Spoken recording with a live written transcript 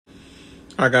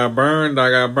I got burned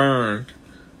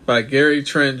by Gary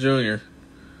Trent Jr.,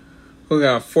 who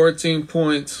got 14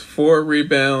 points, 4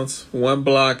 rebounds, 1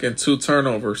 block, and 2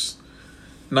 turnovers.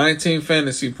 19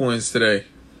 fantasy points today.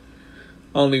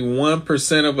 Only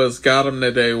 1% of us got him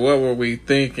today. What were we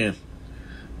thinking?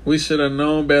 We should have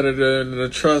known better than to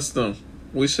trust him.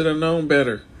 We should have known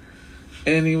better.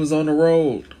 And he was on the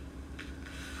road.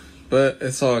 But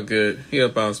it's all good. He'll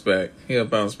bounce back.